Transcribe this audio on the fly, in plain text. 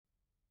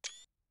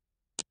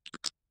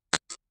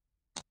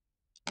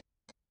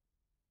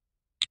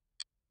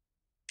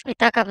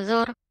Итак,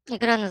 обзор.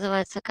 Игра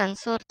называется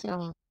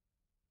Consortium.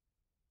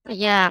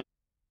 Я,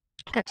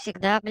 как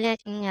всегда,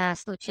 блядь, у меня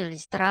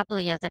случились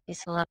траблы, я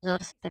записывала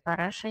обзор с этой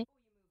парашей.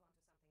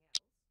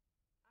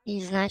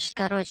 И, значит,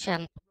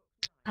 короче,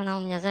 она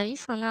у меня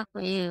зависла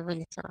нахуй и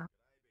вылетела.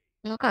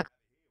 Ну как,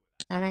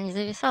 она не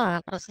зависала,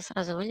 она просто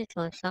сразу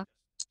вылетела и все.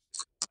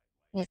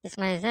 Если с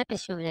моей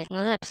записью, блядь,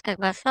 ну запись как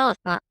бы осталась,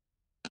 но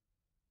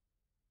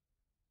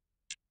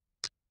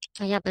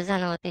я бы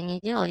заново это не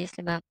делал,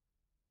 если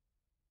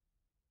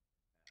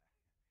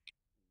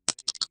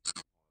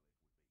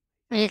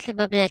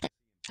бы, блядь,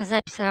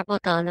 запись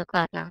работала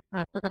адекватно.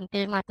 А то там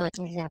перематывать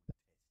нельзя.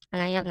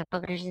 Она явно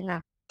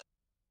повреждена.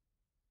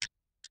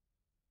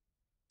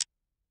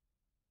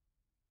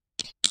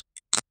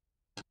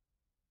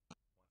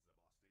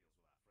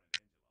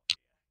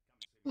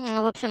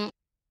 Ну, в общем,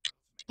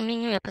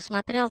 меню я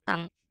посмотрел,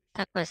 там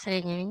такое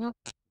среднее меню.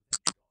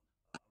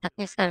 Так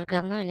не скажешь,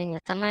 говно или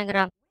нет. Сама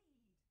игра.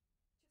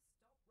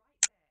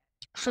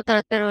 Шутер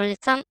от первого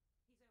лица.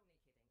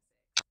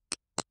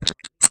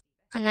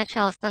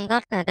 Начало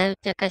стандартное. Дают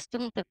тебе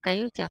костюм, ты в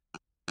каюте.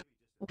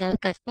 Дают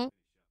костюм.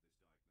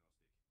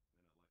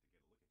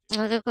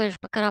 Ну, ты ходишь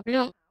по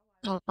кораблю,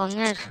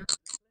 выполняешь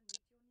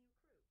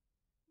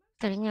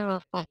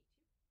тренировку.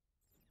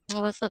 Ну,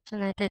 вот,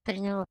 собственно, это и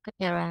тренировка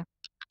первая.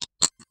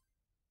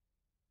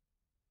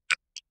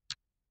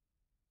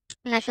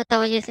 Насчет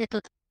того, если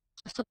тут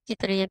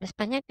субтитры, я без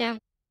понятия.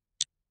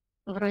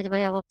 Вроде бы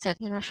я в опциях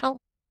не нашел.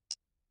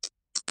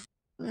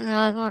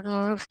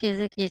 Возможно, русский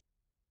язык есть.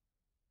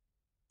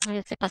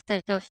 Если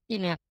поставить его в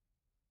стиме,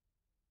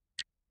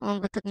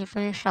 он бы тут не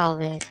помешал,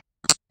 блядь.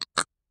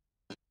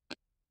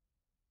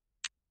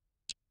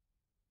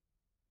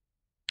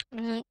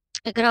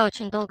 Игра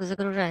очень долго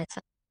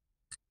загружается.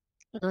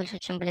 Дольше,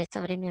 чем, блядь,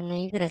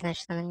 современные игры,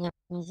 значит, она не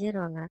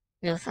оптимизирована.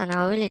 Плюс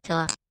она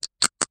вылетела.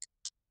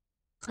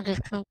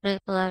 Рискну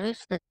предположить,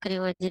 что это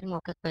кривое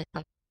дерьмо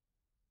какое-то.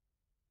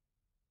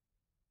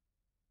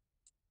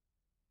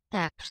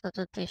 Так, что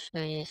тут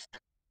еще есть?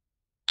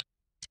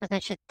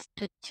 Значит,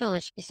 тут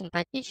телочки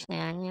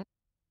симпатичные, они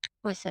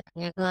косят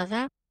мне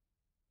глаза,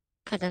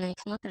 когда на них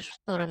смотришь в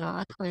сторону,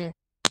 отходит.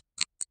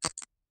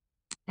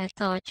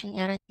 Это очень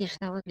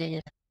эротично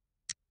выглядит.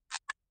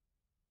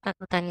 Как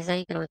вот они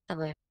заигрывают с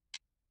тобой.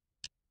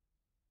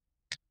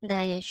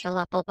 Да, я еще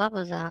лапал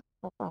бабу за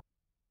попу.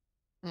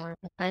 Может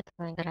быть,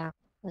 поэтому игра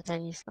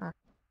зависла.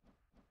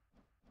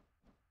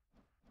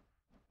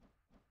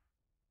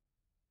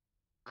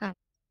 Как?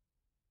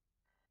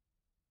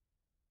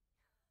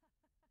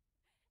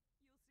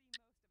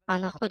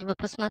 Она хоть бы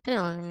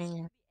посмотрела на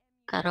меня,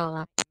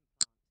 корова.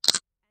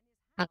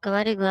 А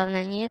говори,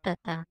 главное, не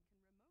это-то.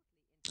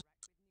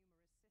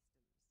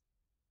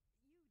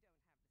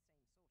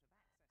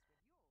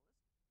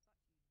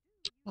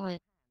 Ой,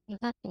 ну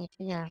как ты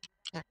нифига.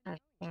 Ага,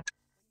 нет.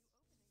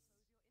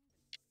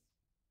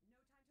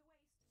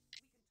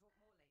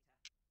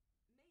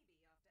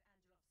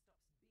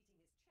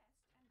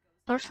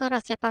 В прошлый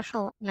раз я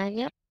пошел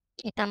наверх,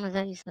 и там и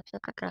зависло все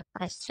как раз.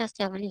 А сейчас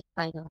я в лифт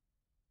пойду.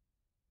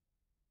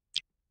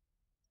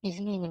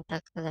 Изменим,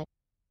 так сказать.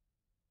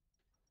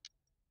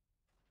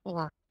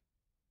 О,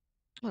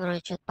 вроде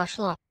что-то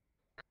пошло.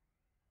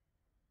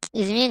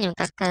 Изменим,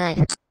 так сказать,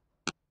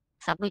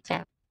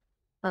 события.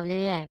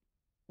 Повлияем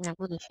на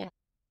будущее.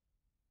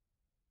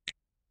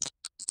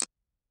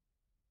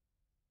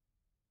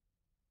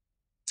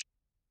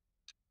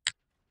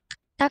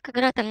 Так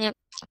игра-то мне,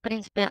 в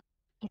принципе,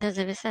 до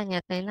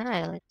зависания-то и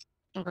нравилась.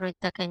 Вроде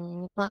такая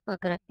неплохой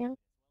графин.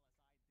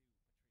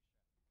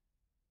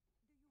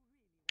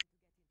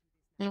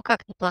 Ну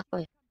как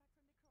неплохой?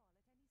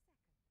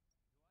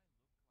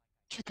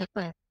 Что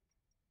такое?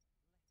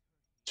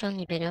 Что он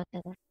не берет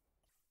это?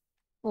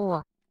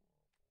 О,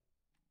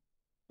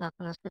 так,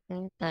 у нас тут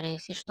инвентарь,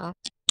 если что.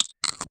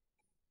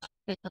 Что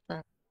это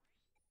такое?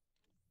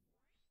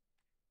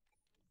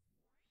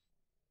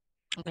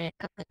 Блять,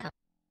 как это?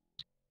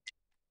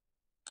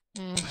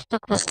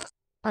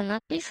 Что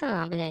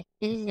написано, блядь,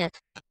 пиздец.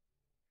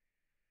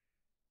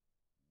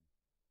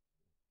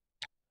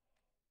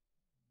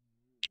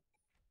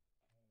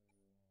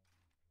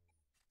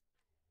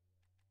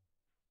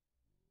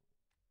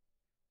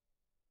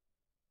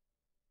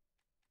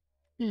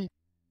 М,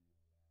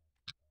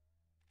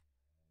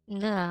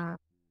 Да,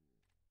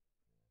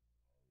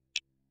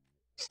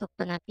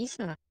 столько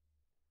написано,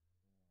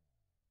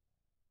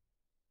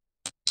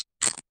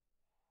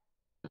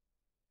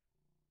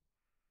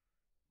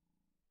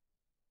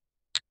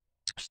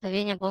 что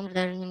Веня Бомж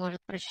даже не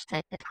может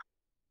прочитать это.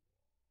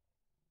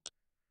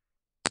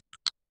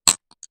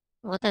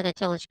 Вот эта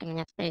телочка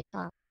меня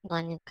встретила,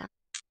 блондинка.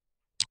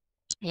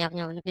 Я в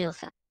нее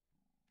влюбился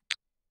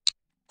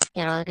с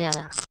первого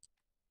взгляда.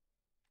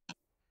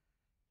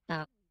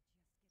 Так,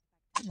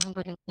 мы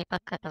будем к ней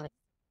подкатывать.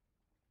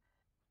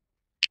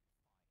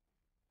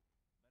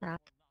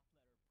 Так,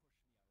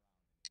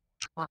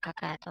 о,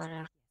 какая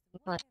тоже.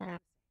 Вот,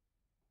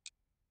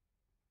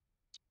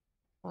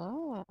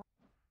 о,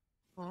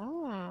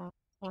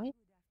 ой,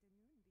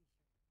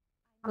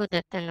 good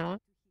afternoon.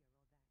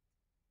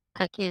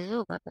 Какие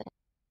зубы, блядь.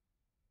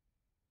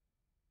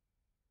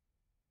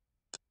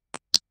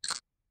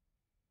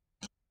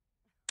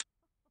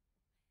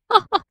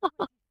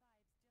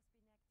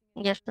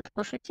 Я что-то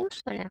пошутил,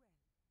 что ли?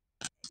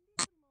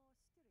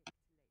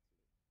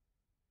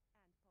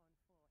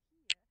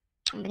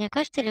 Мне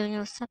кажется, ли у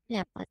него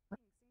сопля просто?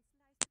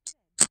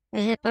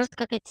 Или просто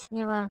какая-то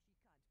синева?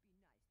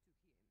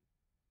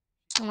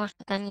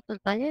 Может, это они тут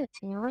болеют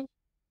синевой?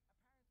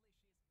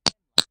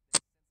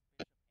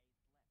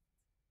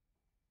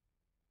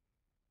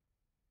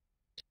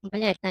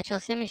 Блять, начал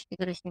 70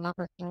 игры, не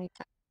могу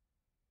остановиться.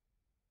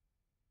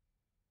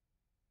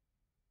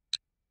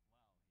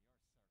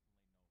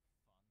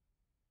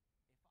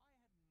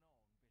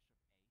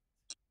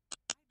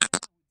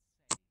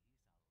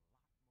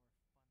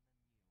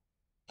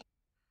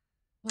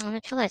 Ну,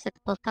 началась эта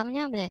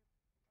болтовня, блядь.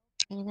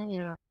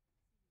 Ненавижу.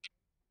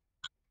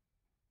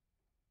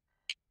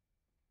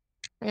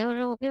 Я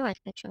уже убивать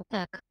хочу.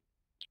 Так.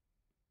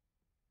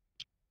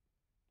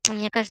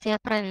 Мне кажется, я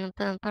в правильном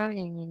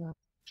направлении иду.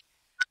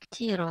 К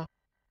тиру.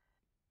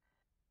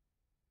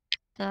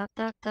 Так,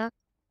 так, так.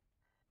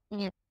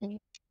 Нет,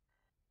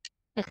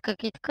 это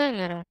какие-то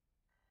камеры.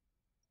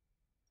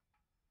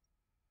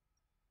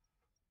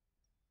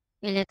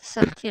 Или это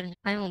сортир, не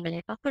пойму,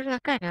 блядь. Похоже на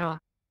камеру.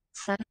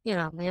 С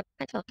сортиром. Я бы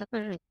хотел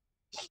такой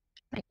жить.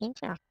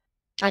 Прикиньте.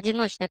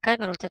 Одиночная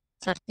камера, вот этот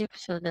сортир,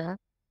 все, да.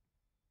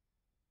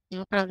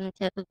 Ну, правда, на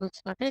тебя тут будут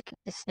смотреть, как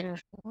ты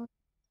серешь. Ну,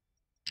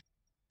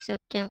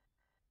 все-таки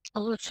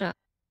лучше,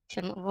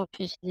 чем в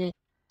общую сидеть.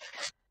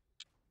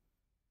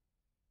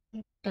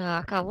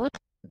 Так, а вот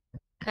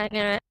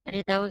камера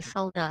рядовых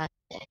солдат,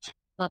 блядь,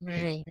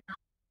 бомжей.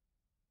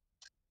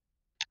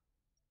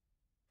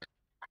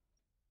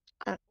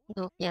 Как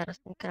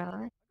двухъярусная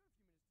кровать.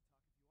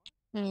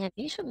 Меня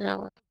Бишоп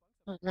зовут.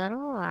 Ну,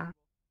 здорово.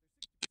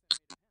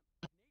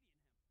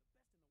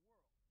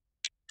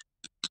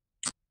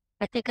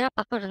 Эта игра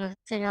похожа на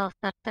сериал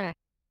Star Trek.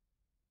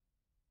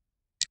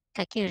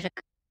 Такие же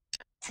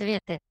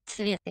цветы,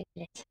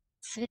 блядь.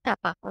 Цвета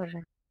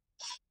похожи.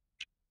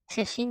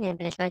 Все синие,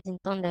 блядь, в один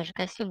тон, даже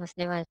костюмы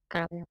сливают с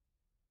корабля.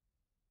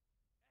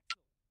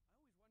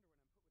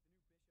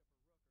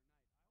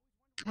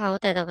 А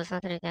вот это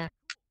посмотрите.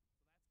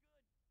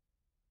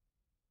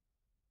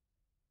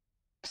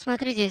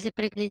 Посмотрите, если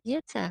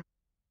приглядеться,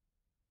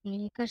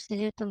 мне кажется,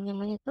 или это у меня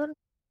монитор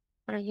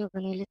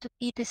проебанный, или тут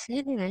какие-то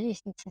следы на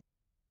лестнице.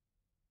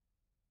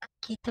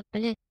 Какие-то,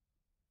 блядь,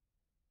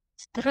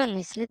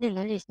 странные следы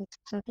на лестнице.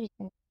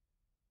 Посмотрите.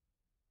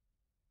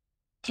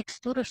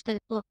 Текстура, что ли,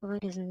 плохо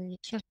вырезана или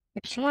что? И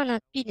почему она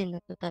отпилена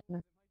тут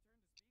одна?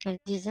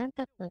 Дизайн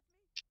такой.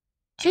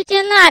 Что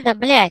тебе надо,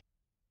 блядь?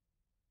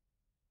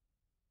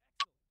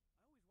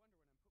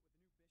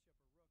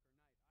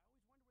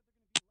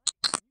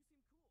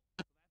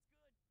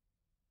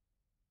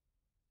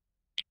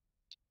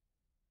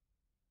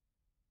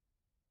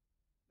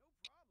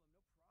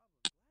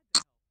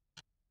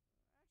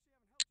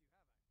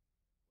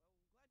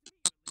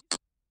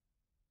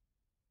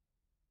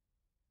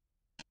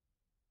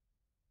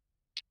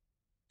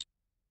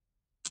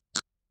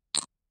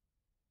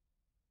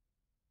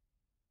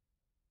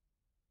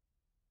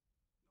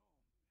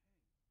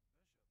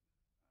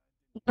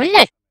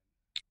 Блядь!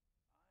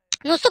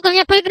 Ну, сука,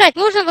 мне поиграть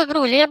можно в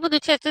игру? Или я буду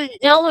сейчас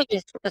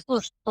диалоги, сука,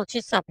 слушать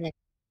полчаса, блядь?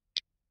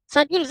 С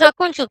одним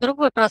закончил,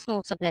 другой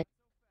проснулся, блядь.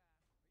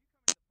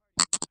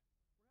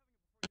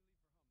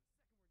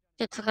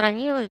 Что-то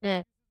сохранилось,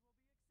 блядь.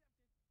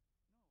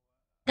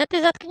 Да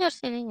ты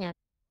заткнешься или нет?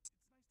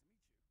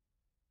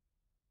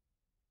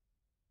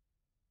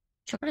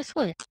 Что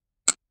происходит?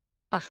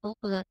 Пошел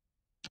куда-то.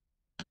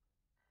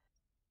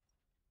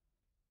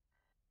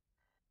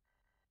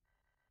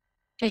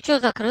 И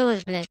что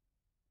закрылось, блядь?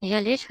 Я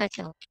лечь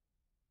хотел.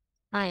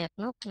 А, я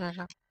кнопку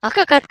нажал. А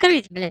как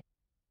открыть, блядь?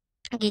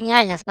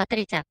 Гениально,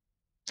 смотрите.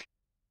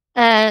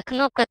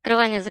 Кнопка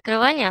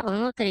открывания-закрывания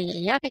внутри.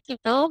 Я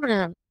каким-то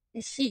образом,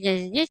 сидя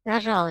здесь,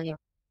 нажал ее.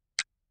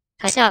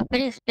 Хотя, в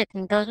принципе, это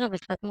не должно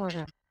быть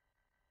возможно.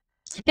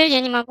 Теперь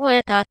я не могу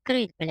это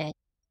открыть, блядь.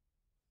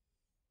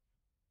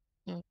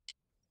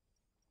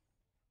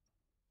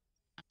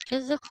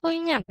 Что за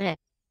хуйня, блядь?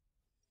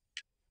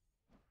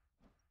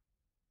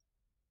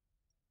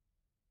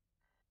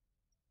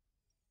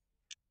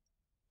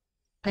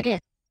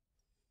 Бред.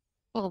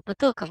 О,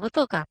 бутылка,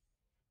 бутылка.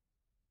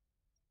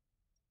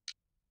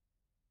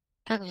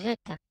 Как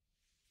взять-то?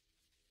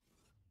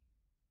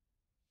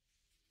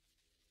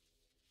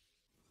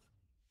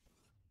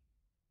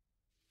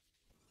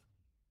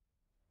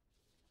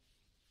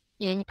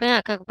 Я не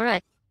понимаю, как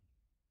брать.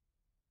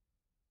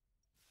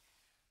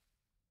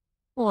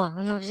 О,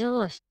 оно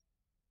взялось.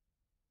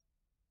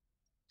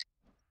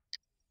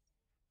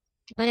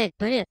 Блядь,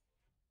 бред.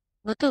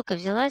 Бутылка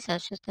взялась, а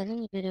все остальное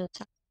не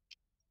берется.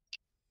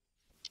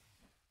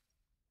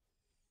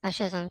 А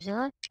сейчас она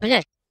взяла?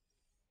 Блядь.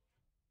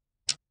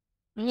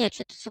 Нет,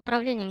 что-то с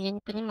управлением я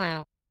не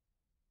понимаю.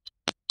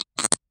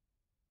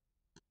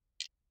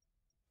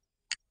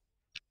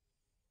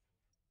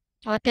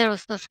 Во-первых,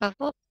 100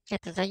 шкафов,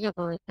 это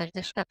заебывает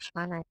каждый шкаф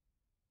шмонать.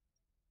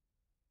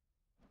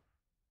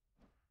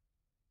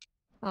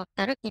 А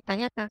во-вторых,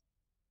 непонятно.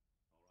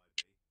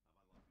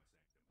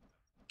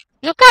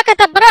 Ну как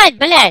это брать,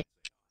 блядь?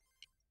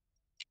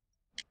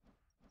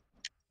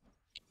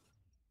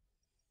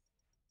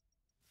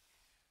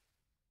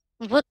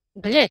 Вот,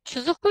 блядь,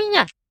 что за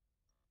хуйня?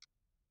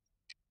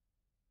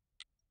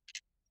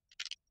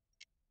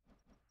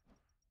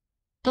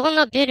 То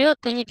она берет,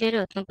 то не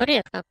берет. Ну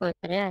бред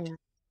какой-то, реально.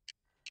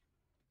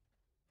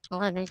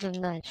 Ладно, идем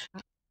дальше.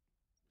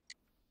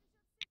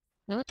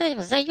 Ну вот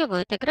это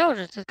заебывает игра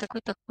уже с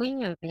какой-то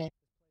хуйней, блядь.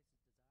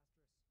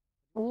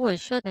 О,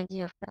 еще одна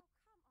девка.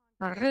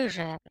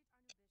 Рыжая.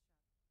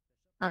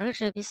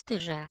 Рыжая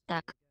бесстыжая.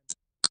 Так.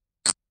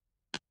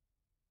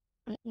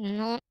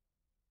 Ну,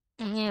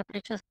 мне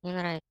прическа не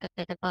нравится.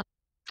 Какая-то баб...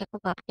 Как у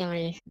бабки,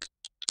 блядь.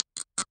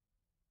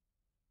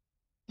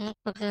 Ну,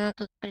 собственно,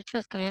 тут с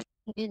прическами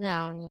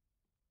беда у них.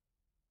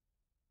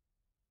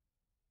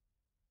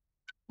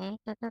 Вот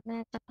это,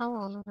 блядь,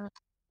 Аполлон у нас.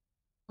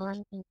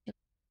 Блондинчик.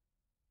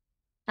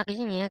 А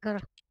где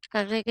негр? В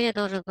каждой игре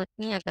должен быть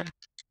негр.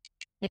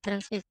 И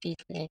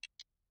трансвестит, блядь.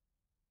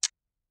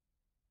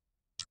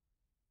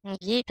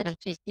 Гей,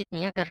 трансвестит,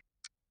 негр.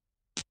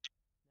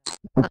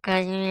 По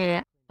крайней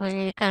мере, в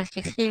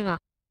американских фильмах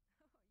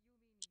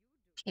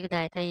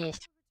всегда это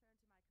есть.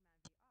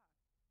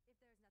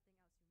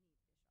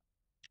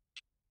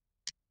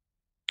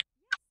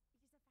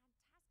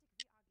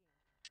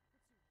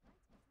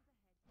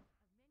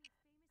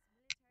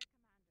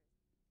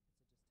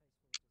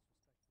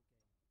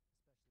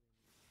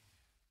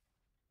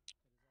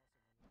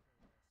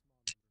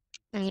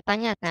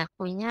 Непонятная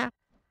хуйня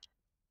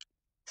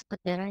с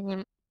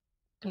подбиранием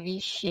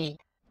вещей.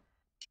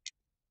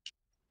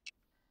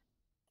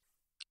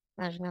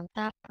 Нажмем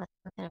тап,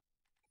 посмотрим.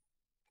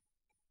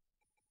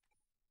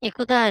 И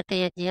куда это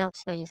я дел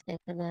все, если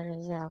это даже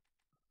взял?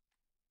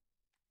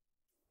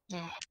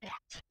 Эх,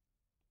 блядь.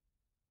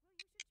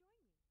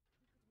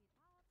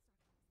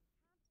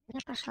 Я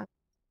пошла.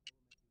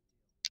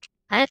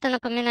 А это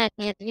напоминает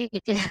мне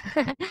двигатель.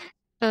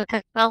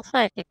 Как в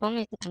Алфайте,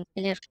 помните, там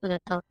тележку куда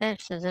толкаешь,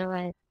 все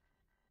взрывает.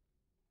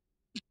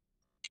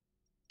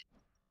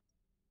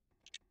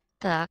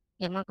 Так,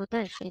 я могу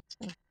дальше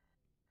идти.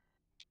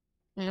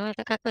 Ну,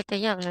 это какой-то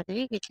явно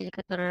двигатель,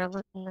 который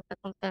работает на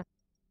каком-то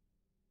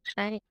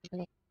шарике,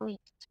 блядь. Хуй.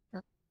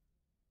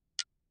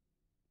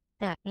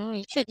 Так, ну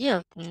и что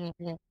делать-то мне,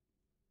 блядь?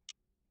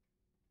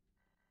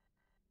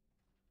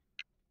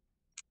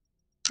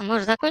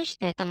 Может закончить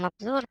на этом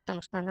обзор,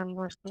 потому что она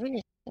может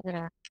вылезть,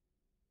 игра.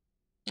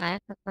 А я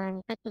как бы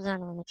не хочу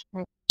заново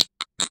начинать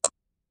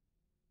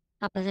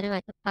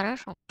обозревать эту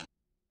парашу.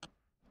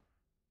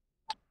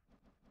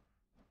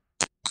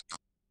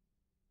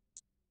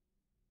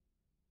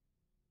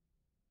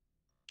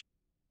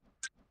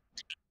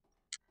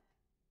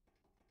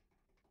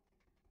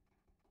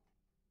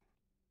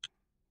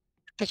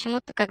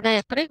 Почему-то, когда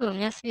я прыгаю, у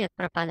меня свет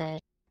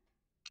пропадает.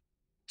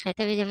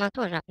 Это, видимо,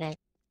 тоже, блядь.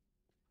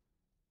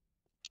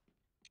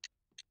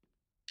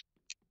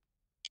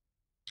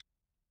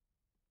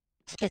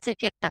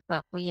 Спецэффект такой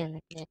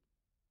охуенный, блядь.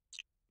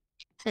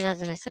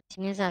 Связанный с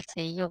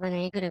оптимизацией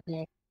ебаной игры,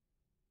 блядь.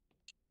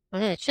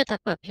 Блядь, что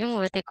такое? Почему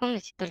в этой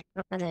комнате только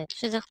пропадает?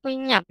 Что за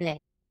хуйня,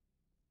 блядь?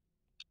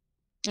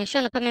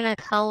 Еще напоминает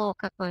Halo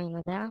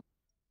какой-нибудь, да?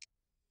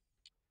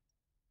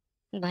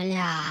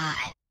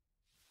 Блядь.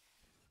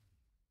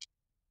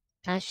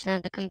 Значит,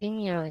 надо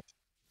комбинировать.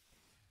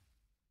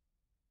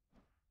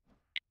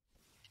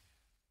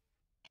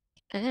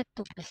 Какая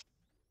тупость.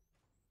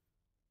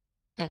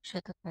 Так,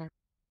 что такое?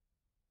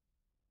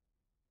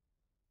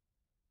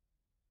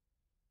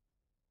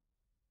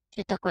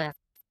 Что такое?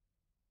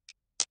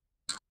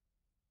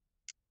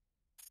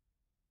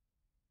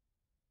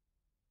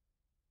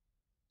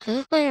 Что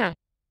за хуйня?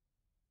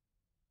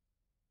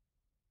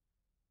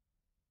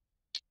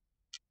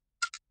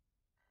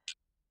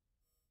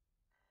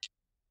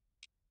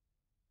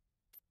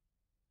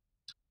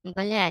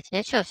 Блядь,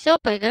 я что, все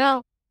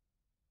поиграл?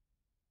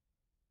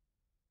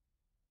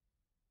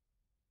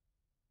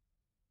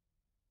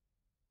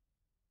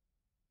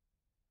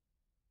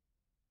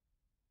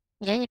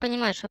 Я не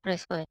понимаю, что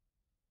происходит.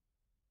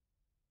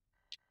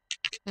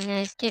 У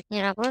меня escape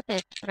не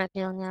работает,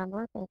 пробел не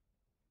работает.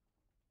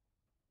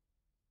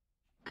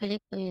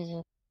 Клик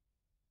вызов.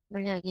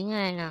 Бля,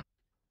 гениально.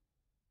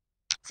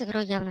 С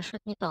игрой явно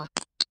что-то не то.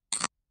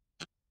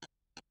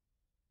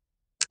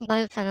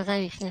 Боюсь, она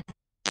зависнет.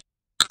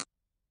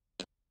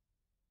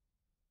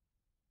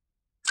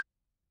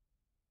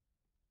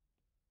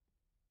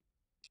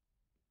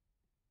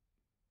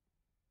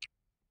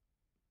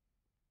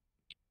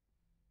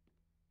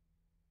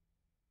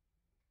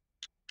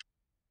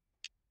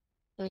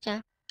 Что у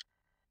тебя?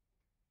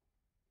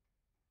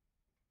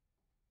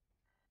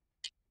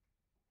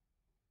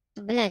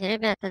 Блядь,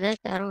 ребята,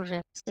 дайте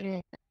оружие,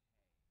 постреляйте.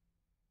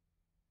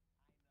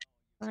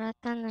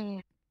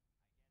 Братаны.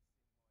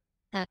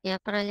 Так, я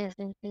пролез в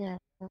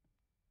вентиляцию.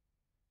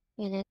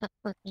 Или это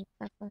спутник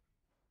такой?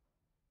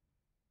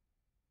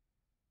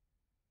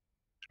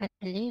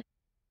 Это лифт.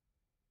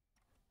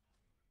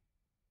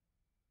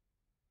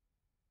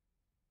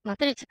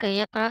 Смотрите-ка,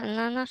 я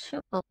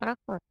нащупал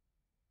проход.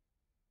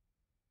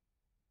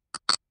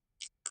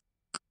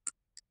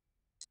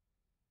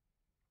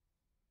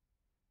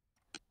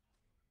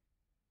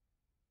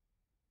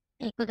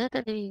 И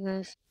куда-то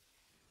двигаюсь.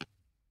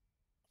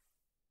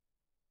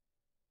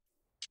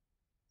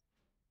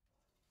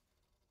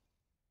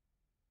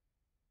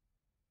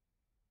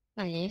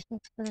 На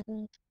лестницу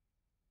куда-то.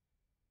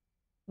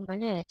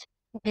 Блять.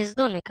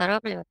 Бездонный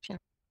корабль вообще.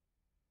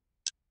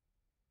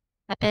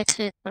 Опять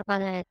свет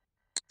пропадает.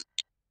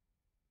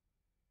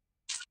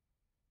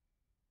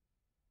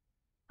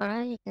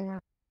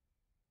 Поразительно.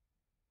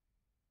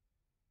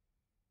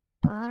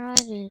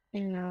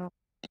 Поразительно.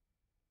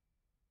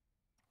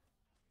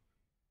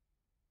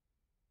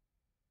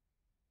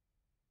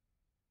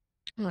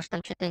 Может,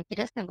 там что-то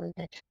интересное будет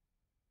дальше?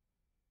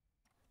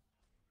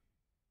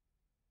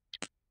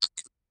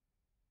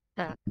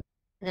 Так,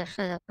 да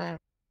что такое?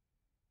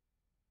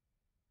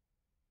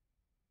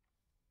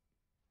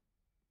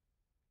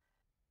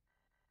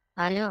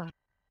 Алло,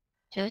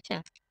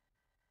 тетя?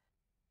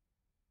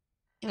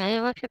 А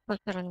я вообще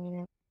похер на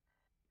меня.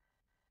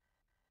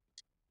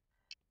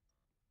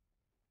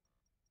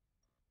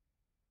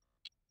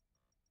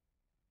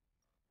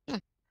 Хм,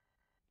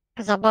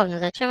 Забавно,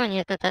 зачем они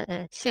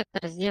этот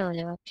сектор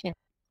сделали вообще?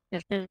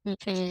 Если тут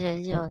ничего нельзя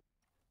сделать.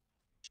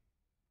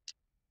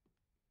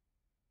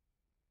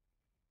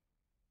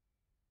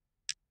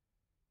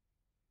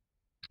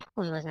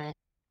 Хуй его знает.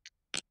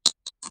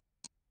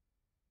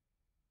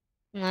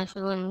 Значит,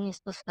 будем вниз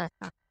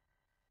спускаться.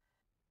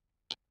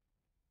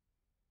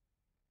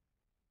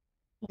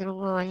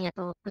 Другого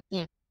нету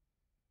пути.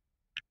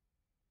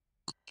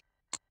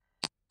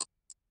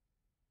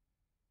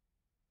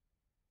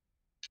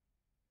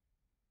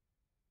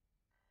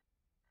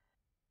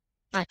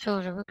 А что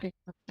уже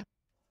выключился?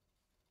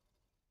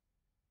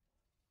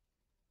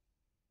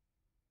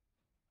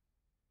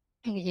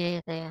 Где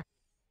это я?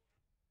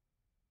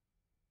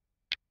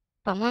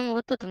 По-моему,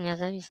 вот тут у меня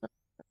зависло.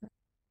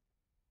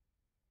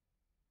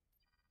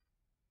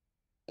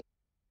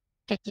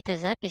 Какие-то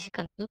записи,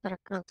 компьютер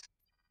открылся.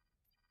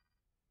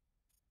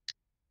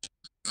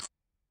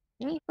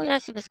 Нихуя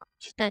себе, сколько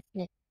читать,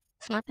 блядь.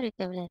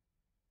 Смотрите, блядь.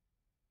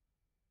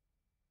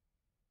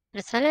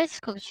 Представляете,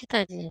 сколько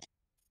читать здесь?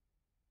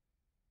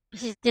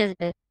 Пиздец,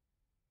 блядь.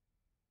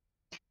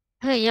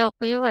 Я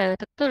охуеваю.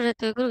 Это кто же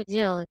эту игру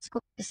делает?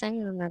 Сколько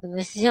писанина надо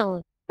было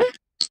сделать?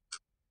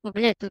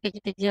 Блядь, тут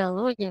какие-то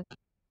диалоги.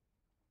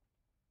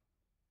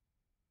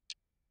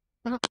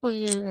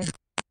 Охуеть.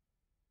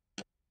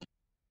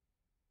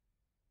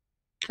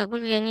 Как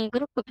будто я не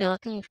игру купила, а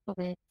книжку,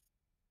 блядь.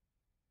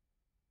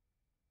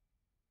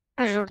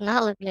 А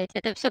журналы, блядь.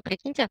 Это все,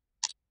 прикиньте,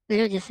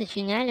 люди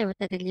сочиняли вот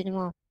это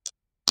дерьмо.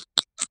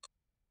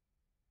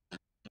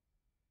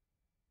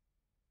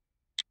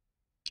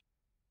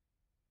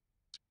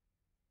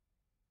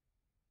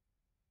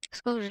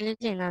 Сколько же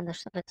людей надо,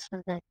 чтобы это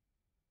создать?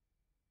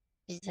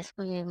 Пиздец,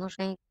 хуй. Может,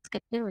 они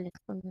скопировали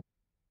кто-нибудь?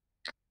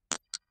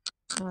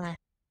 Ой,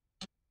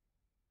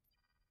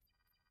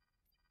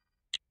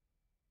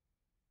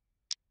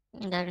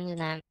 даже не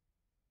знаю.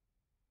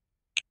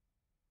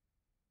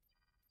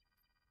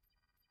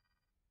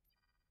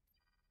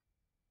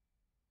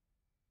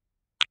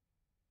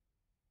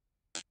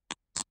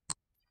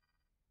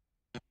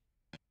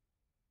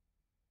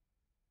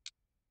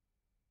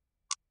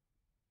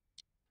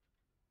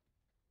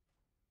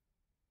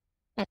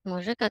 Это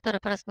мужик, который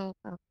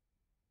проснулся.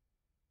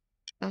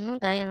 Ну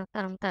да, я на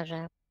втором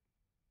этаже.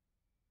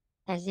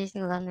 А здесь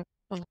главный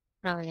пункт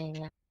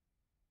управления.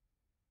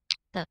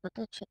 Так, вот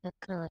тут что-то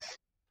открылось.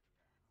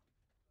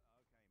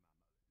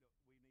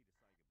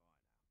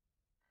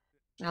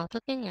 А вот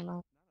тут я не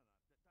был.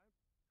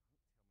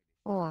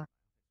 О,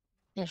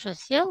 я что,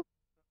 сел?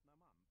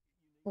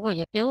 Ой,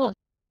 я пилот.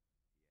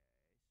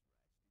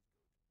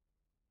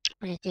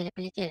 Полетели,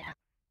 полетели.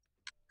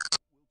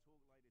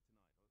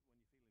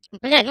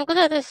 Блядь, ну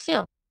куда ты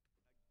сел?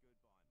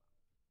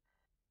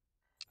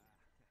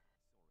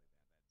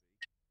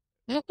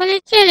 Ну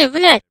полетели,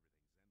 блядь.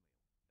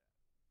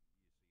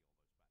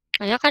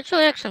 А я хочу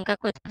экшен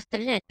какой-то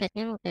пострелять 5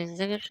 минут и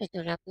завершить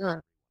уже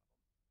обзор.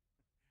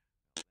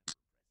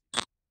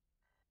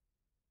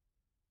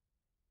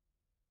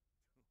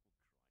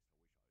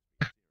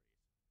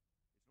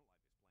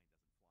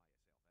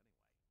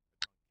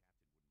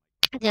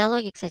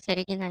 Диалоги, кстати,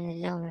 оригинально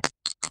сделаны.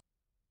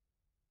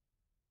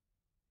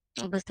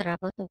 Быстро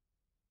работают.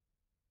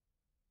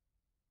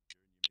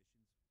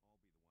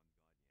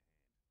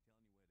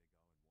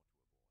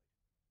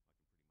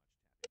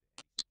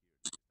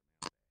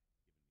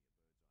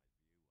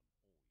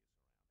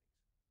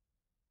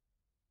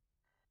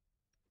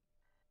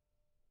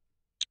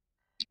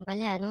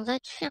 Бля, ну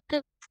зачем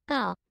ты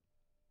встал?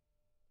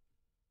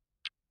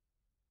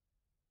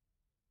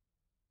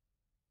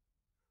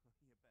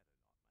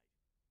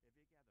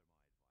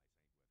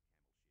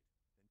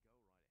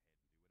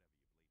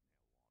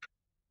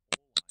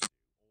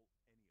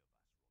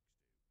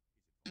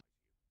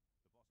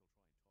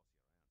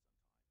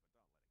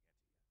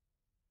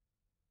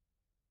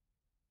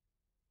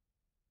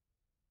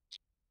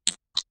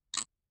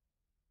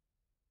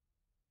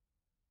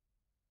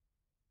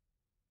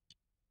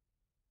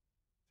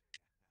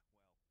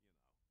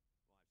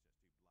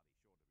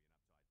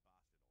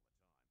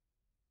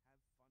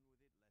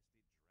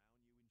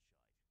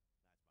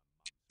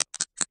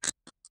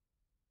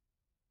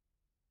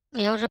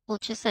 Я уже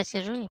полчаса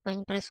сижу, ничего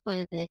не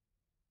происходит, блядь.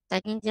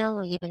 Одни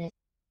диалоги, блядь.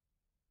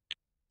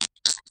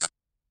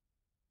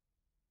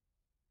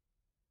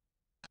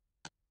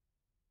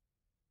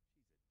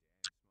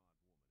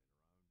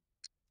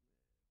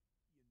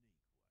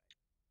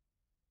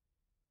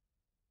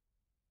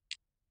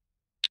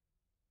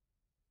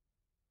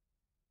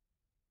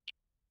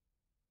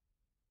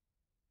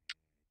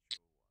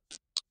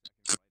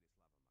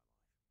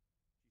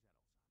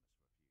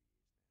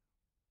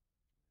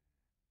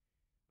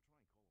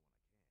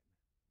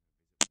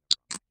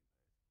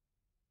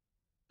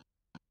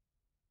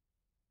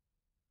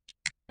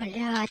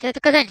 Блядь, это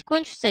когда-нибудь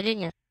кончится или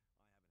нет?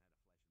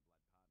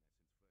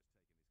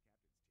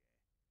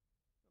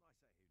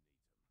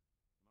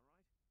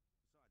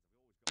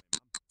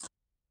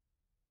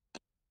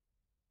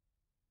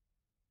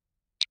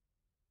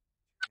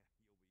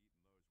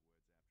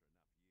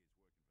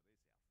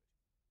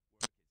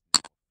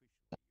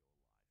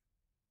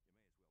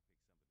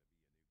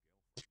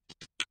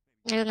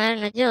 Ее,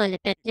 наверное, делали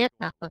 5 лет,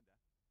 нахуй.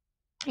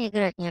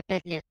 Играть в нее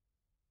 5 лет.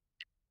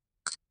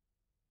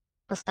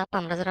 По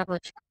стопам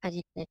разработчиков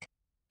ходить, блядь.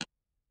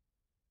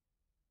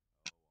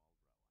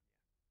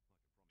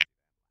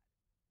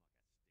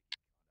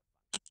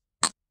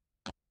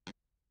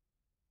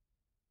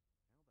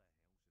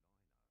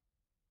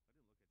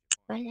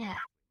 Бля,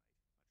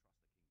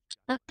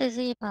 как ты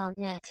заебал,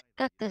 блядь.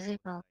 Как ты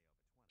заебал.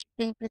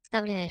 Ты не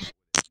представляешь.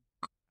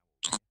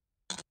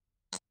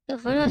 Ты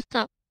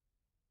просто...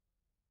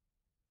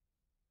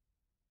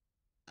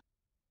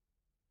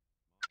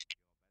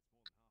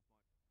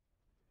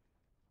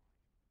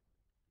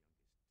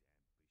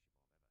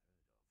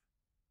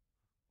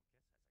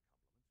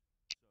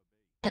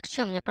 Так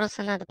что, мне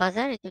просто надо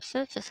базарить, и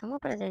все само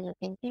произойдет,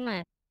 я не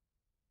понимаю.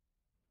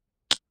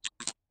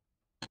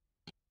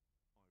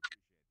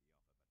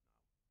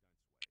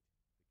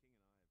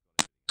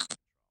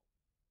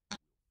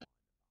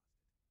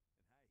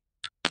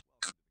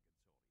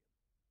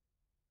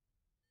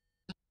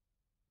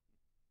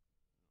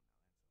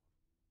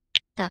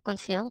 Так, он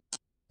сел.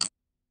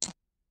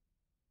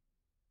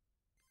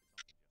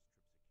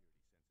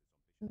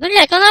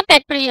 Блять, он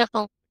опять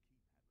приехал.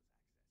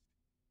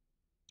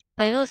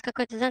 Появилось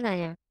какое-то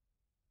задание.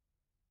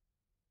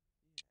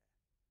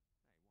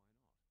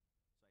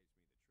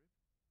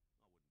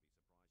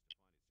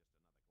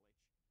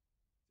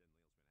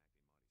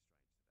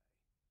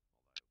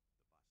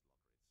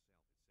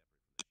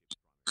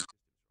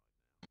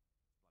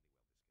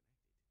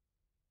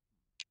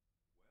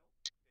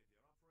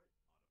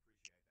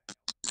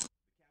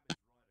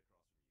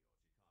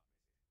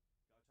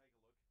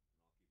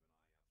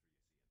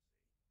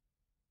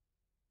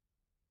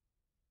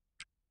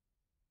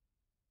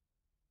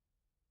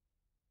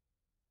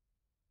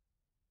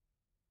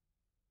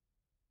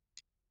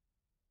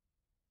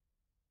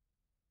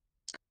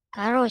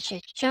 Короче,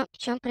 в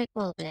чем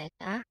прикол, блядь,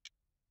 а?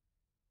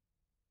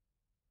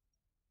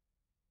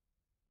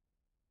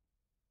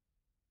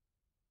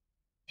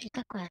 Что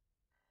такое?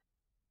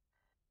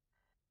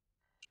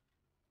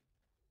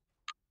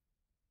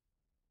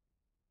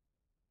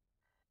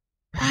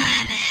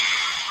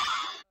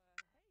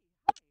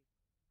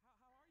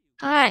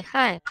 Хай,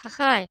 хай,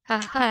 хай, хай,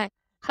 хай,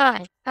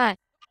 хай, хай,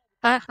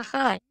 хай,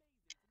 хай,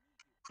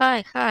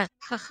 хай, хай,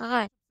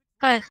 хай,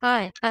 хай,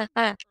 хай, хай,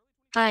 хай,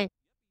 хай.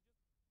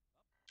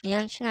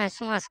 Я начинаю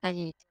с ума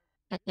сходить.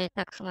 Хотя и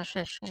так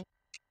сумасшедшая.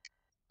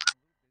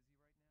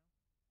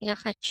 Я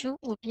хочу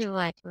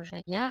убивать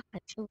уже. Я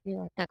хочу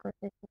убивать. Так, вот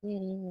эти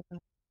двери я не был.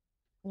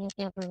 Нет,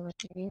 я был в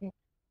этой двери.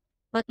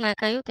 Вот моя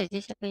каюта,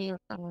 здесь я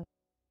появился, по-моему.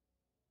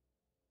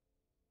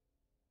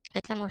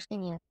 Хотя, может, и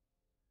нет.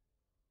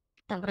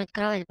 Там вроде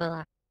кровать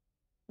была.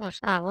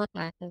 Может, вот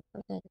моя каюта.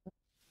 Вот это вот.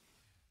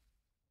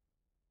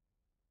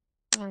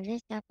 Вот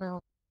здесь я был.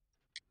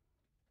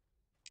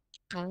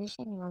 А здесь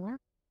я не был, да?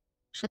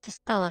 Что-то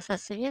стало со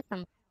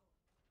светом.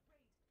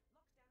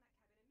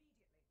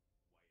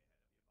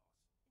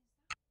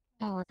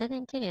 О, вот это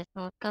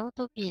интересно. Вот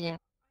кого-то убили.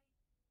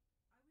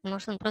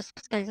 Может, он просто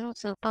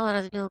поскользнулся, упал,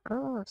 разбил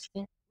голову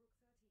себе.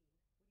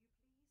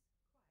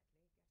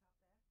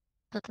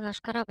 Кто-то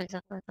наш корабль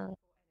захватывает.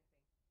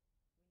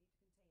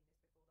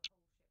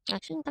 А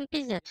что они там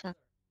пиздят все?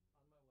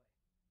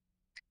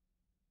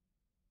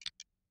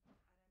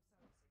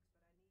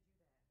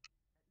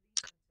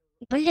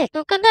 Блять,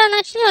 ну когда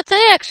начнется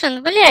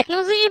экшен, блять,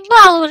 ну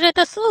заебало уже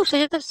это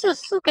слушать, это все,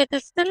 сука, это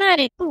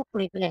сценарий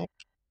тухлый, блять.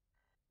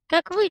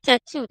 Как выйти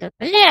отсюда,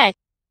 блять?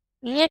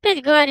 Мне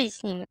опять говорить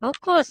с ними. Of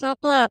course, no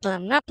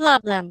problem, no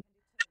problem.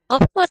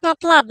 Of course, no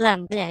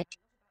problem, блять.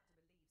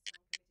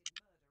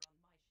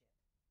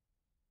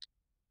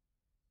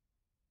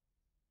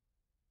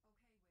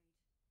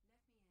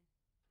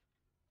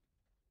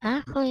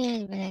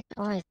 Охуеть, блять.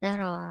 Ой,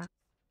 здорово.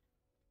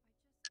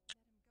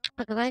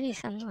 Поговори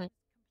со мной.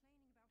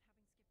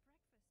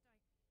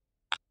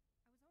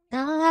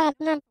 Да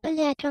ладно,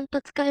 блять, он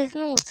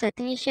подскользнулся,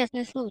 это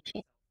несчастный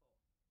случай.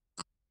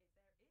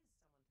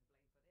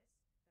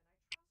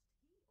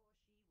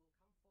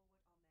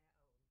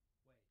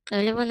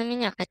 Или вы на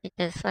меня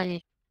хотите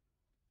свалить?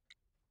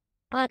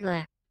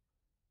 падла.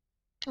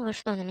 Вы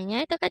что, на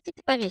меня это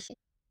хотите повесить?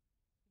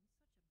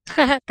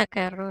 Ха-ха,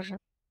 такая рожа.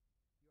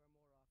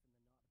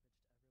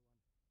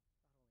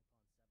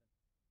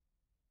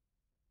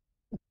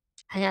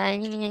 А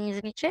они меня не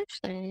замечают,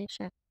 что ли, или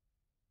что?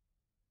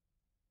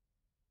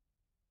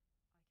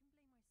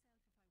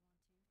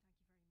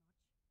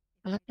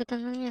 Она кто-то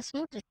на меня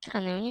смотрит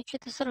странно, у нее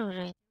что-то с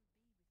рожей.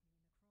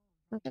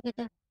 Ну, так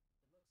это...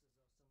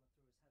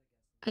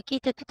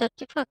 Какие-то тут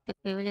артефакты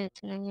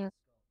появляются на нее.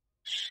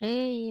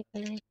 Шеи,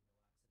 блядь.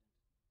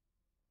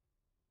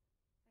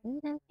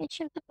 Да, мне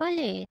чем-то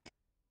болеет.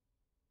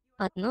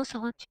 Под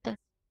носом вот что-то.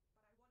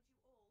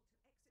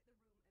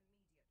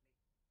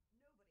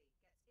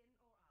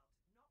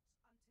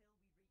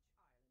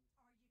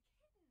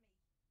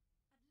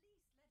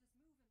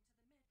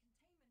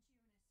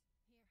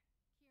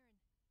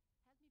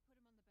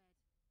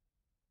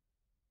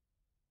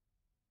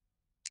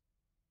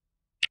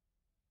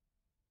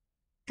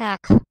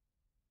 Так.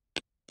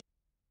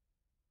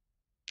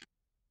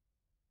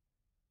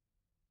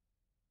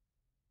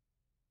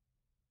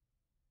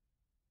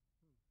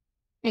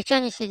 И что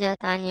они сидят?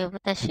 А они его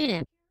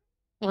потащили?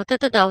 Вот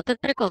это да, вот это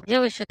прикол. Где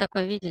вы еще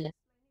такое видели?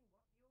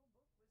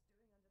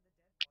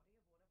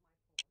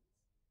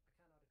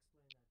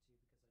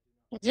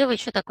 Где вы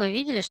еще такое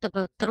видели,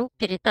 чтобы труп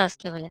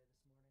перетаскивали?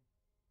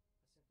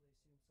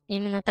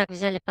 Именно так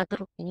взяли под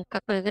руки. Ни в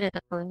какой игре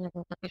такого не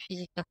было, такой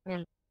физики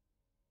охрен.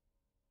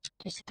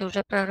 То есть это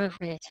уже прорыв,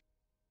 блядь.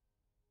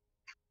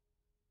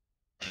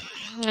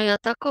 Я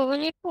такого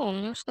не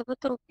помню, чтобы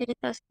труп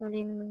перетаскивали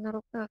именно на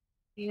руках.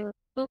 Я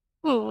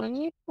такого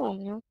не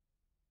помню.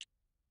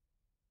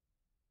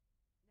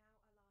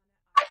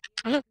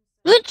 Ну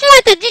что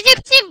это,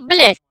 детектив,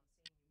 блядь?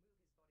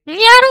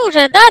 Мне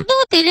оружие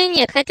дадут или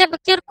нет? Хотя бы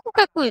кирку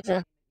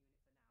какую-то.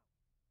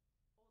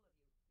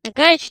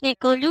 Гаечный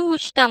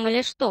ключ там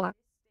или что?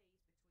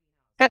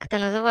 Как это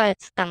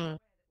называется там?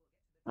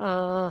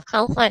 В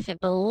Half-Life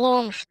был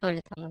лом, что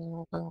ли, там у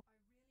него было.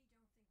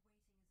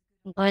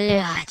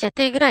 Блядь,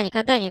 эта игра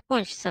никогда не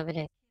кончится,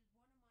 блядь.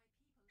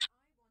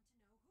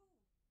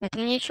 Это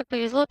мне еще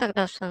повезло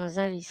тогда, что она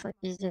зависла,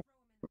 пиздец.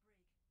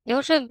 Я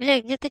уже,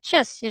 блядь, где-то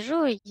час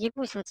сижу и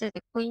ебусь вот с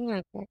этой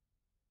хуйней, блядь.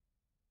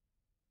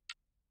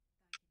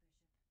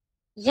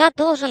 Я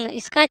должен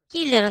искать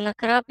киллера на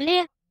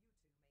корабле?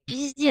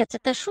 Пиздец,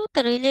 это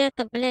шутер или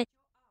это, блядь,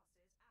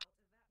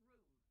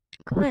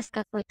 квест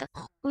какой-то?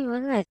 Хуй его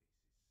знает.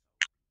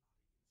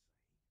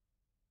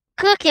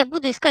 Как я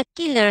буду искать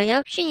киллера? Я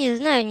вообще не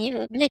знаю.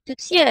 Не, блядь, тут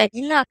все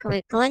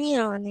одинаковые,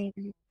 клонированные,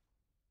 блядь.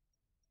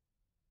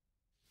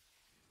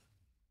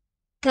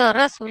 Да,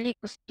 раз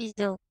улику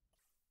спиздил.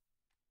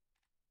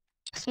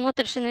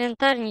 Смотришь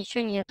инвентарь,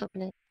 ничего нету,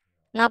 блядь.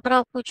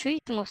 Набрал кучу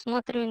итемов,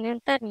 смотрю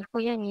инвентарь,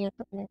 нихуя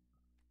нету, блядь.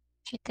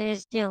 Что-то я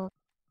сделал.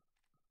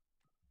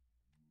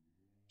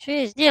 Что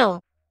я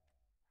сделал?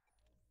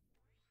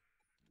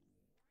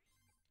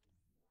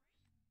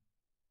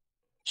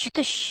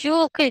 Что-то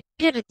щелкает,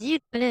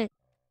 пердит, блядь.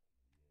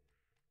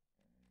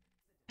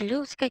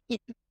 Плюс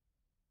какие-то.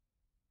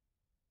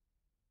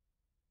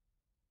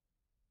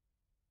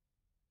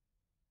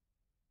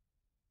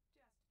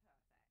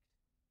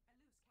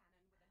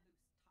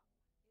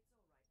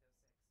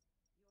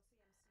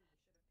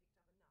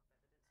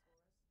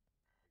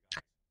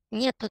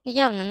 Нет, тут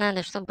явно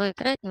надо, чтобы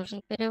играть,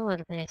 нужен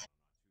перевод, блядь.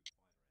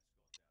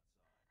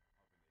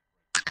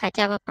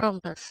 Хотя бы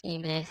пробовал с ней,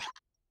 блядь.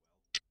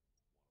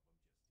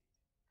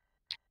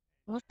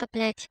 Вот-то,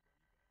 блядь,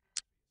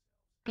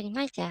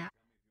 понимаете,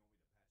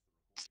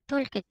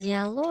 столько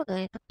диалога,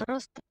 это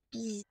просто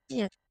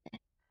пиздец.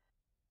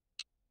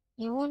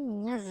 И он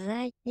меня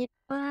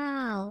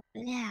заебал,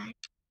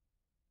 блядь.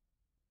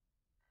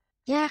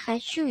 Я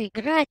хочу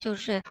играть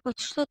уже, хоть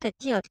что-то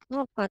делать,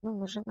 кнопку одну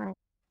нажимать.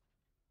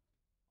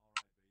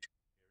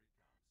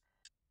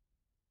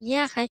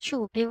 Я хочу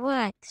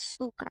убивать,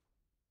 сука,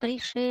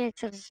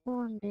 пришельцев,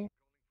 зомби.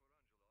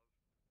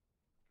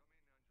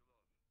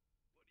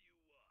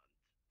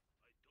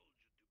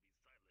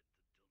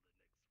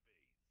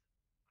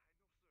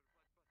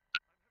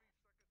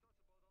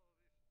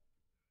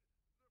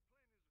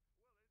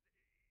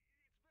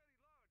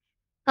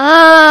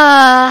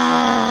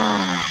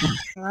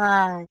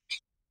 Ладно.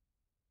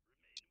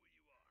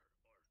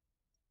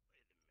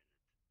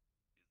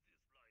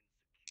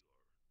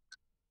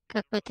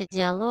 Какой-то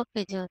диалог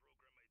идет.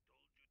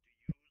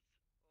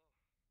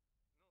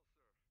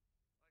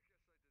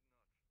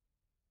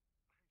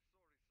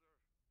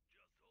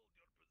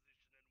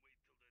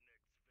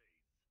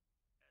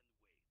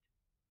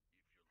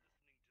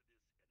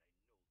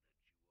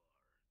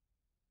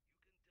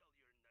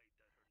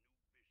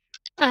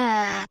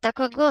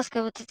 Такой голос,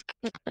 как будто это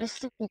какой-то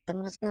преступник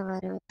там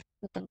разговаривает.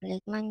 Какой-то,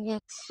 блядь,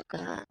 маньяк,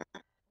 сука.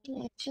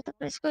 Блядь, что-то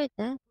происходит,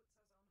 да?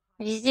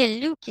 Везде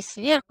люки,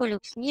 сверху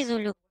люк, снизу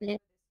люк,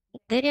 блядь.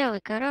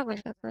 Дырявый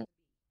корабль какой.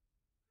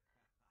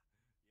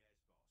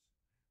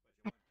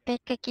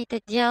 Опять какие-то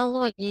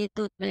диалоги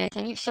идут, блядь.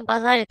 Они все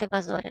базарят и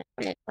базарят,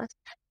 блядь.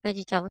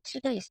 Погодите, а вот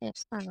сюда, если я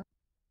встану.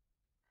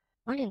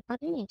 Блин,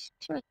 подвинься,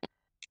 чё это?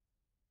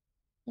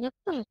 Я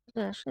помню,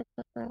 да, что это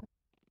такое.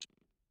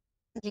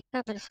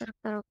 Декабрь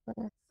 42-го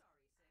года.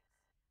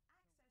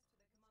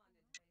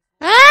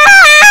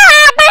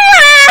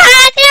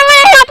 Блядь, и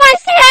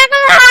выпусти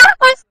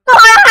нахуй,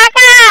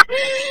 сука!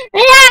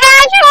 Я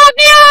хочу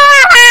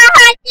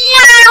убивать!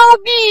 Я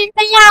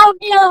убийца, я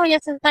убил! Я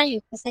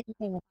сознаюсь,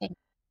 посадите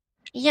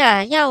меня.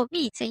 Я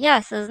убийца, я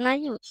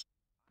осознаюсь.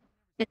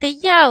 Это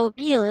я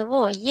убил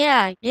его,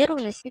 я беру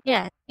на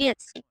себя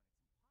ответственность.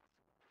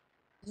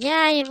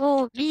 Я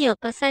его убил,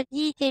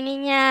 посадите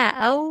меня!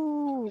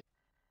 Ау!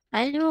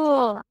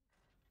 Алло!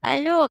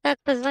 Алло, как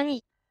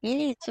позвонить?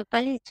 Милицию,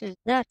 полицию,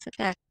 сдаться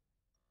как?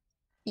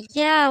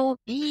 Я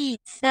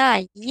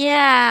убийца!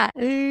 Я!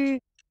 Э.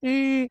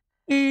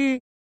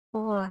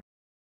 О,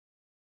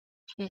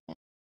 что это?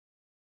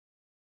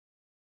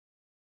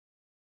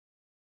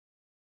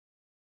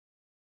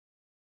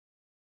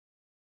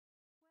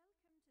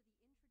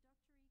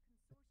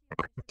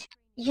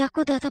 Я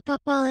куда-то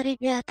попал,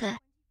 ребята.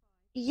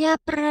 Я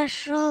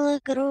прошел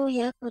игру,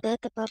 я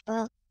куда-то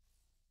попал.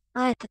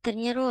 А, это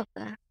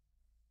тренировка.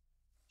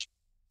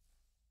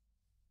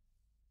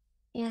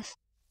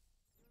 Ясно.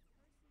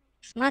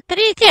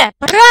 Смотрите!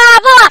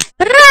 Браво!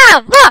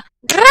 Браво!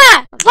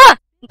 Браво!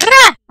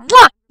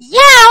 Браво!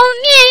 Я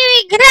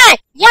умею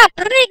играть! Я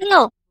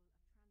прыгнул!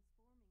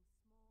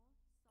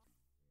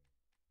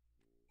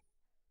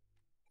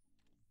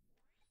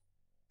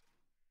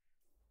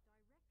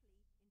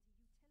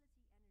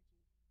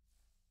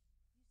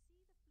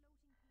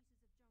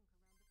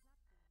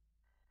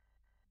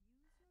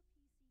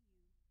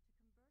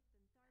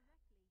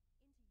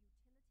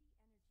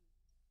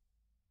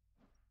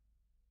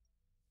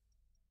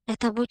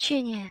 Это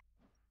обучение.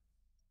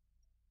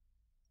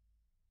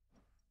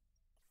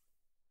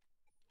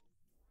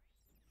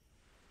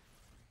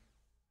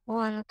 О,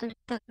 оно только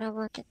так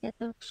работает, я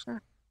только что.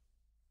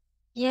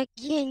 Я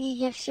гений,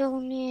 я все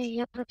умею,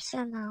 я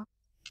профессионал.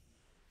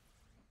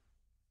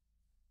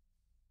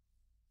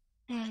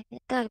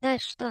 Так,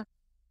 дальше что?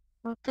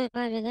 Вот той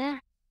бабе,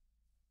 да?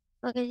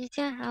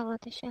 Погодите, а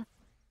вот еще.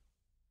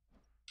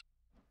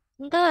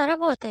 Да,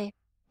 работай.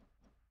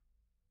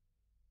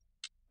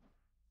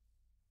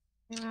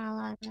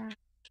 Ладно.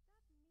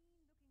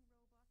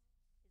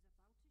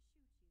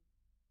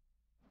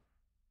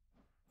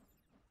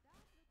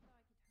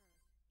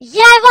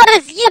 Я его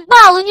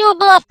разъебал, у него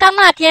был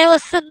автомат, я его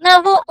с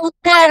одного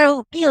удара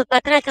убил,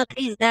 потратил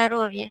 3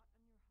 здоровья.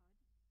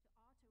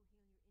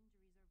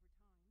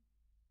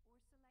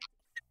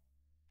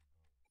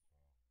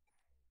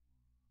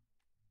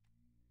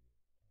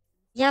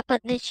 Я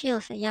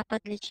подлечился,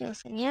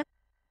 нет?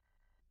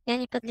 Я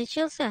не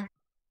подлечился?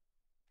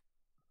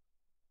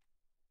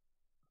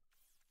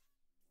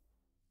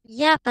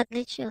 Я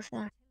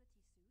подлечился.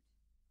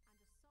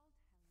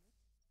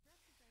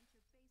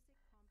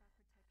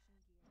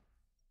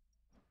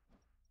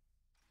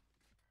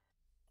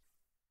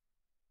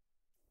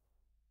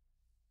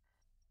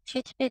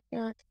 Что теперь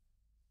делать?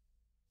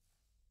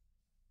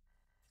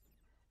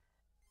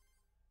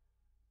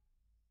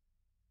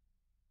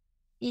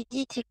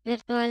 Идите к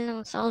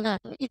виртуальному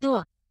солдату.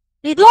 Иду!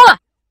 Иду!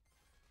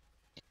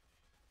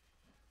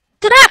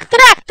 Трак,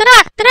 трак,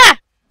 трак,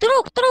 трак!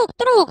 Трук!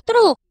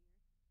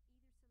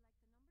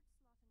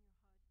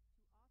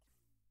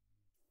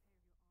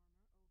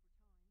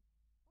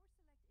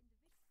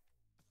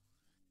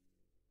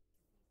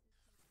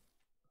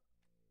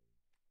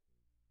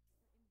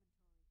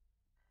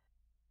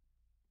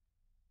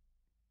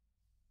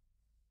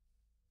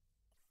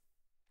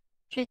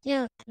 Что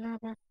делать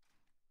надо?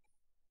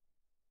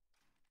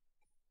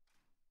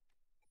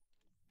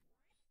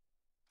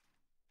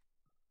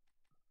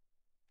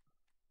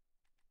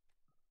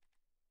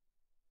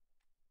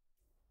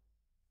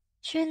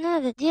 Что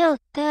надо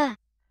делать-то?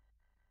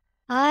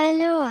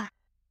 Алло!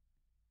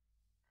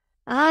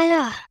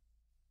 Алло!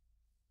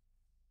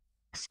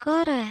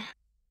 Скорая?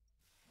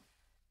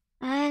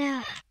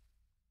 Алло!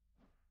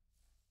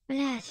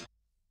 Блять!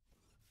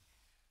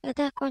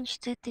 Когда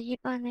кончится эта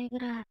ебаная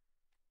игра?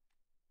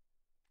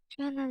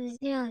 Что надо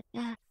сделать,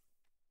 а?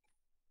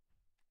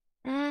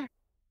 А?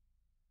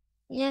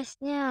 Я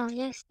снял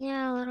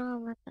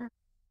робота.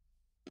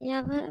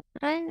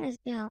 Правильно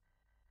сделал?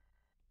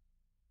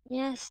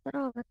 Я с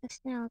робота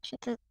снял,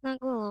 что-то на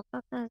голову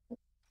показывает.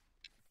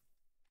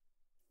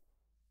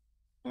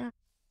 Так,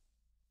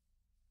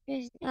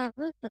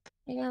 выход?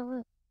 Я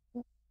выход.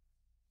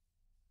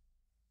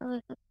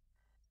 Выход.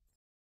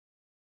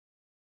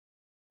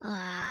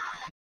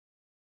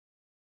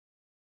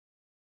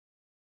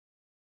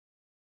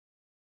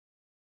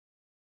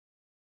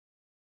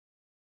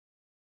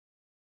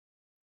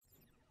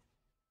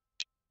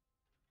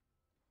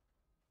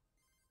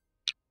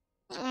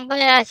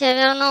 Блять, я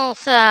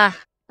вернулся,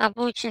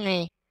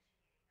 обученный.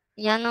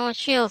 Я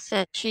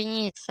научился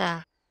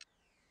чиниться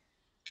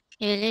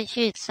и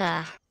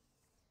лечиться.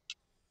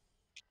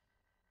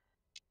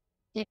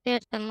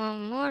 Теперь-то мы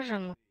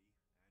можем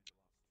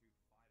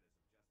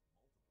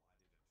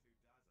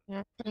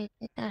на 3-й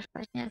этаж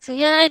подняться.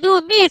 Я найду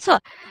убийцу!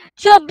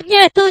 Чё бы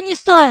мне этого не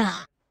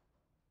стоило!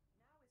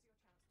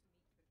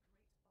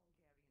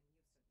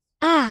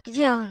 Так,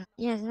 где он?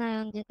 Я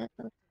знаю, он где-то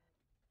тут.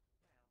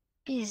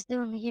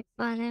 Пиздун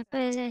ебаный,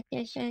 блядь,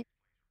 я щас...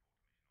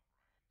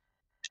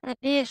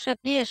 Бишоп,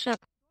 Бишоп.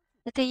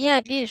 Это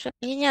я, Бишоп.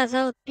 Меня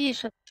зовут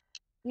Бишоп.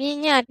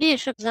 Меня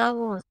Бишоп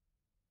зовут.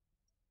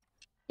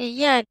 И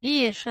я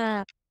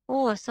Бишоп.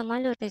 О,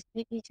 самолет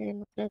истребителем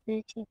мы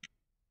прилетим.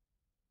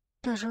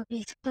 Тоже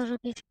убить,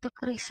 кто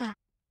крыса.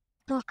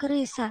 Кто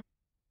крыса?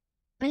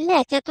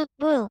 Блять, я тут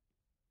был.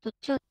 Тут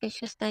четко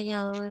еще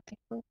стояла у этой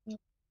кухни.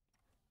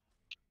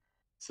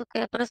 Сука,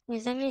 я просто не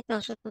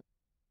заметил, что тут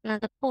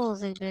надо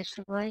ползать, блядь,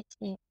 чтобы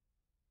войти.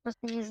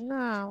 Просто не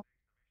знал.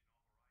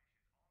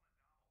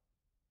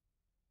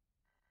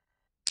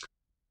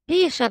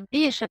 Бишоп,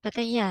 Бишоп,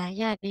 это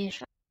я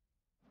Бишоп.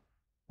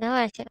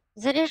 Давайте,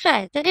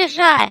 заряжай,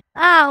 заряжай!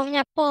 А, у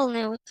меня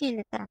полная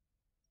утилита.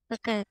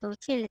 Какая-то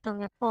утилита у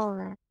меня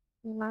полная.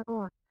 Не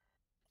могу.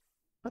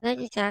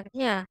 Погодите, а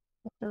где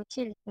это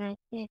утилит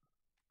найти?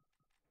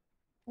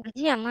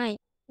 Где мой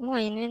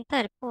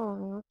инвентарь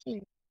полный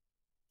утилит?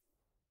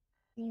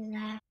 Не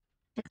знаю.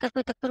 Это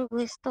какой-то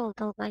круглый стол,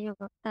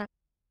 долбоёбок. Так,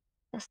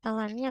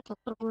 стола нету,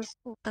 круглый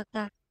стул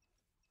тогда.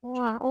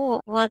 О,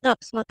 вода,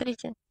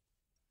 посмотрите.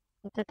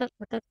 Вот этот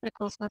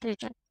прикол,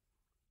 смотрите.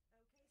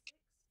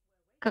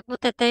 Как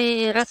будто это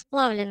и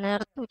расплавленная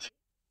ртуть,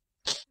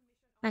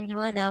 а не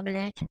вода,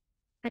 блядь.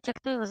 Хотя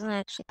кто его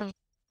знает, что там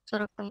в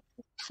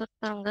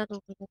 42-м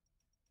году будет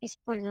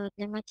использовать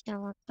для мытья.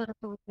 Вот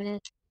ртуть,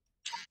 блядь.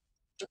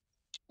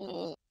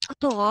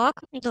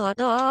 Так,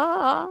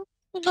 да-да.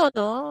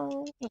 Да-да.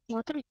 Вот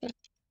смотрите.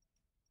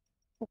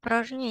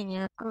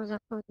 Упражнение.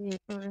 Открой-закрой дверь.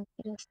 Тоже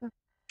интересно.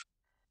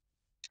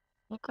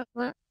 Ну, как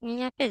бы,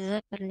 меня опять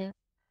заперли.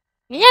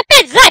 Меня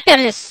опять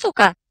заперли,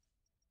 сука!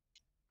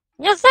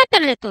 Меня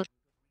заперли тут!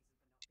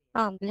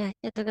 А, блядь,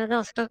 я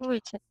догадался, как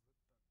выйти.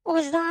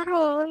 Ой,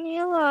 здорово,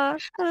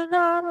 милашка,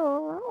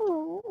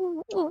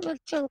 здорово.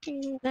 Чё ты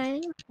мне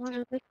даешь?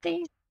 Может быть,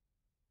 ты?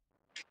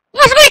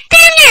 Может быть, ты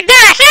мне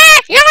дашь,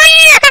 а? Я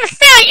маньяком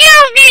стал! Я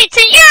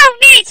убийца! Я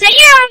убийца!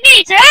 Я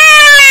убийца!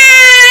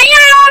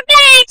 Я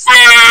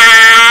убийца!